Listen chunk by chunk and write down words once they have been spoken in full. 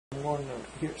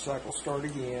hit cycle start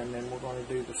again, and we're going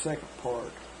to do the second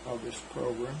part of this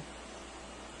program.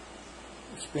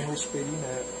 The spindle speeding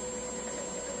up,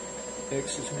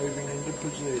 X is moving into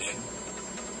position.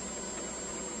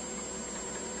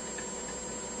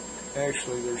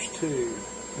 Actually, there's two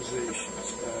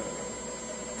positions.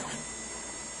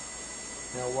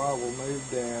 Now Y will move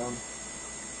down,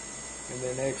 and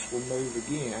then X will move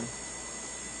again.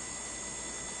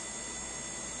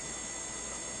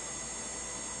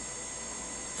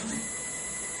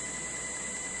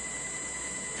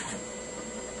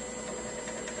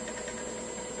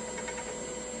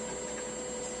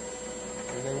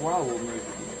 And then Y will move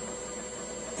again.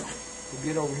 We'll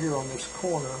get over here on this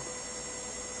corner,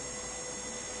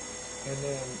 and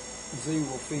then Z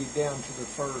will feed down to the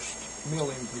first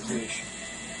milling position.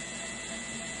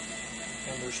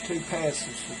 And there's two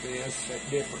passes to this at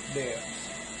different depths.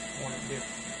 One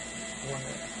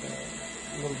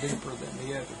a little deeper than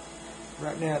the other.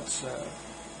 Right now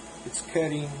it's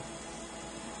cutting.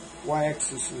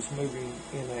 Y-axis is moving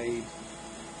in a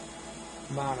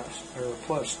minus or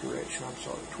plus direction. I'm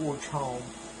sorry, towards home.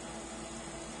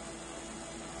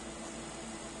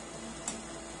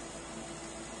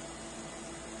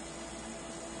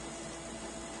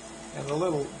 And the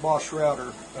little Bosch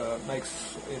router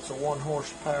it's a 1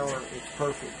 horsepower. It's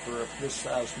perfect for this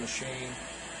size machine.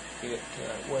 It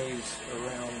weighs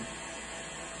around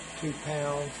 2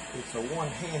 pounds. It's a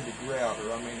one-handed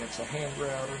router. I mean, it's a hand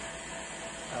router.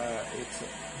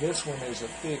 This one is a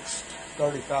fixed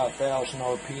 35,000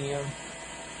 RPM.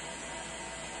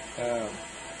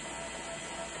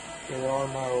 There are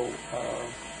no.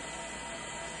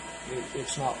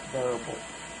 It's not variable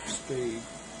speed.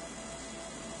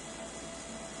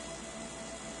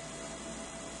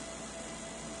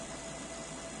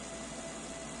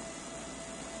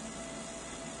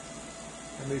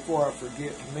 And before I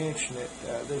forget to mention it,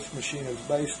 this machine is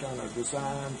based on a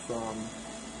design from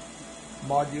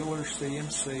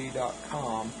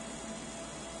modularcnc.com.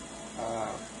 A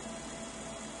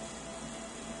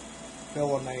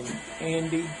fellow named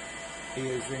Andy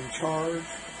is in charge,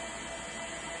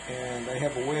 and they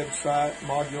have a website,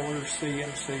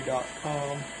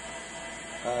 modularcnc.com.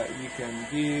 You can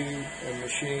view a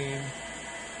machine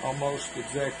almost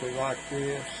exactly like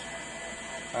this.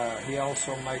 He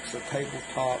also makes a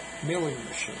tabletop milling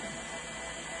machine,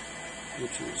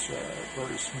 which is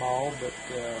very small, but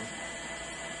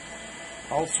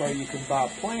also you can buy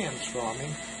plans from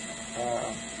him.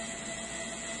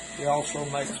 He also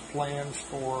makes plans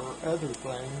for other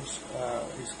things.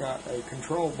 He's got a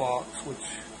control box, which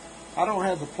I don't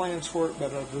have the plans for it,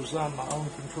 but I've designed my own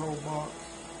control box.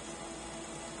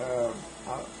 I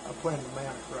plan to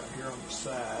mount it right here on the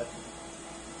side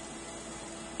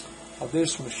of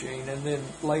this machine, and then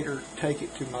later take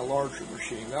it to my larger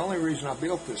machine. The only reason I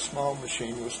built this small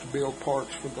machine was to build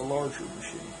parts for the larger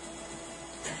machine.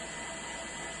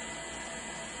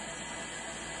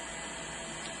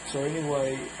 So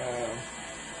anyway,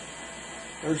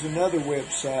 there's another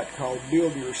website called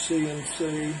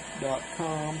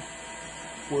buildyourcnc.com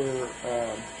where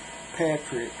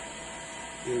Patrick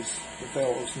is the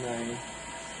fellow's name,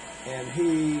 and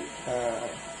he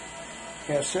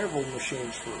has several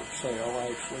machines for sale.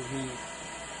 Actually,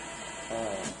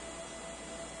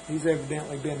 he's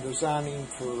evidently been designing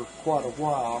for quite a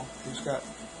while. He's got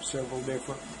several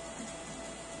different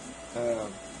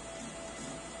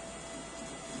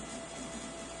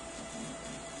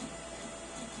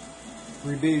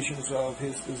revisions of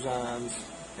his designs,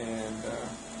 and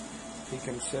he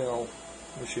can sell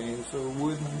machines. They're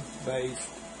wooden based.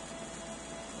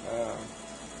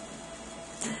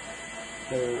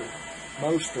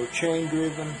 Most are chain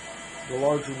driven. The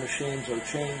larger machines are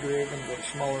chain driven. The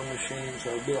smaller machines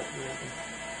are belt driven.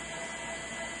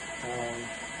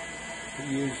 He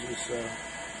uses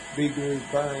V-groove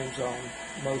bearings on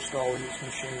most all his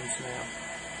machines now.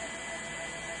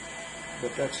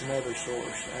 But that's another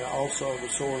source. And also the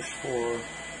source for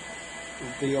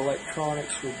the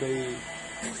electronics would be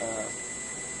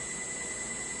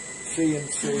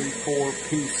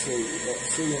CNC4PC. That's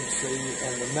CNC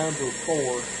and the number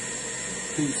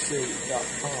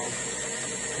 4PC.com.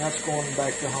 That's going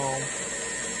back to home.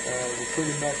 We're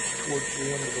pretty much towards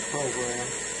the end of the program.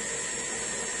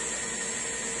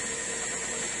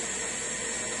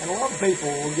 And a lot of people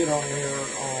will get on here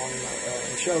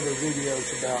and show their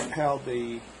videos about how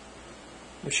the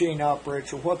machine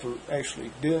operates or what they're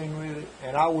actually doing with it.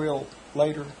 And I will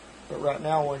later, but right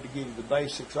now I wanted to give you the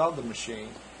basics of the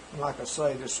machine. And like I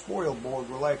say, this spoil board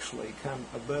will actually come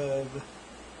above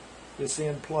this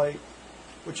end plate,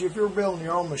 which if you're building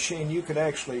your own machine, you could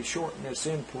actually shorten this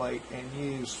end plate and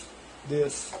use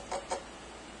this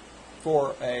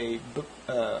for a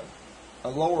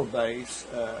lower base,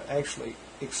 actually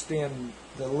extend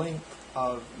the length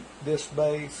of this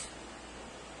base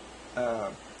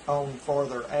on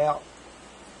farther out,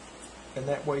 and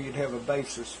that way you'd have a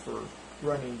basis for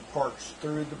running parts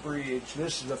through the bridge.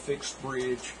 This is a fixed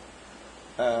bridge.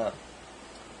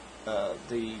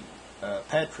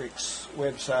 Patrick's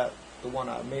website, the one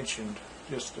I mentioned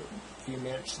just a few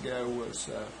minutes ago, was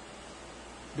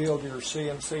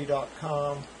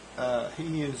buildyourcnc.com. He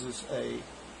uses a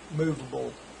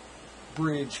movable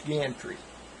bridge gantry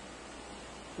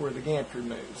where the gantry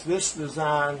moves. This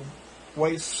design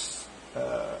wastes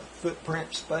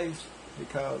footprint space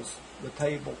because the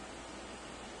table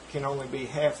can only be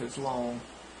half as long.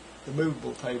 The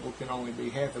movable table can only be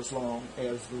half as long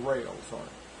as the rails are.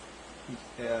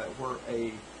 Where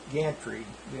a gantry,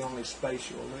 the only space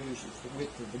you'll lose is the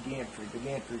width of the gantry. The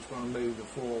gantry is going to move the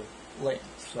full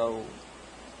length. So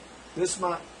this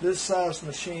size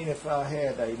machine, if I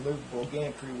had a movable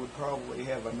gantry, would probably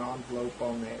have an envelope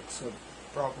on that, so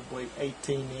probably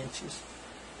 18 inches,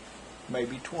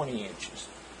 maybe 20 inches.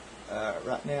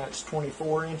 Right now it's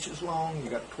 24 inches long. You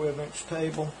got a 12-inch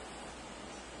table.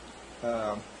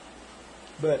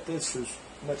 But this is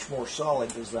much more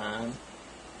solid design.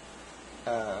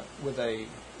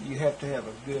 You have to have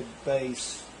a good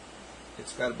base.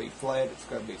 It's got to be flat, it's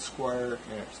got to be square,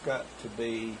 and it's got to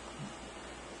be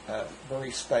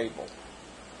very stable,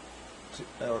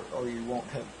 or you won't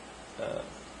have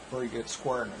very good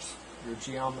squareness. Your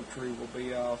geometry will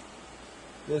be off.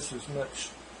 This is much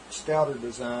stouter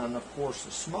design. Of course,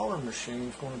 the smaller machine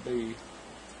is going to be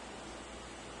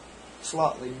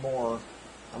slightly more,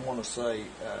 I want to say,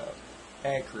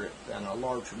 accurate than a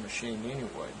larger machine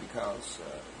anyway, because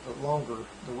the longer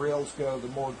the rails go, the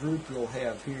more droop you'll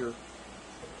have here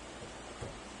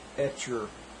at your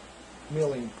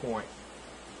milling point.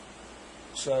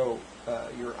 So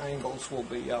your angles will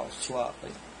be off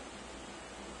slightly.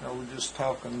 Now we're just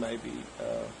talking maybe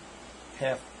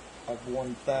half of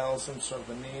 1/1000th of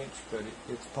an inch, but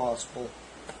it's possible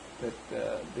that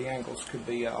the angles could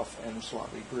be off and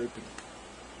slightly drooping.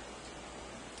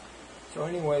 So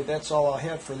anyway, that's all I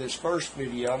have for this first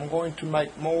video. I'm going to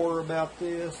make more about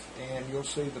this, and you'll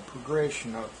see the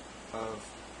progression of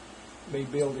me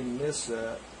building this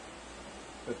up.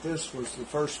 But this was the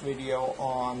first video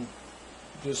on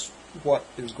just what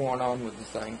is going on with the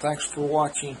thing. Thanks for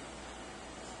watching.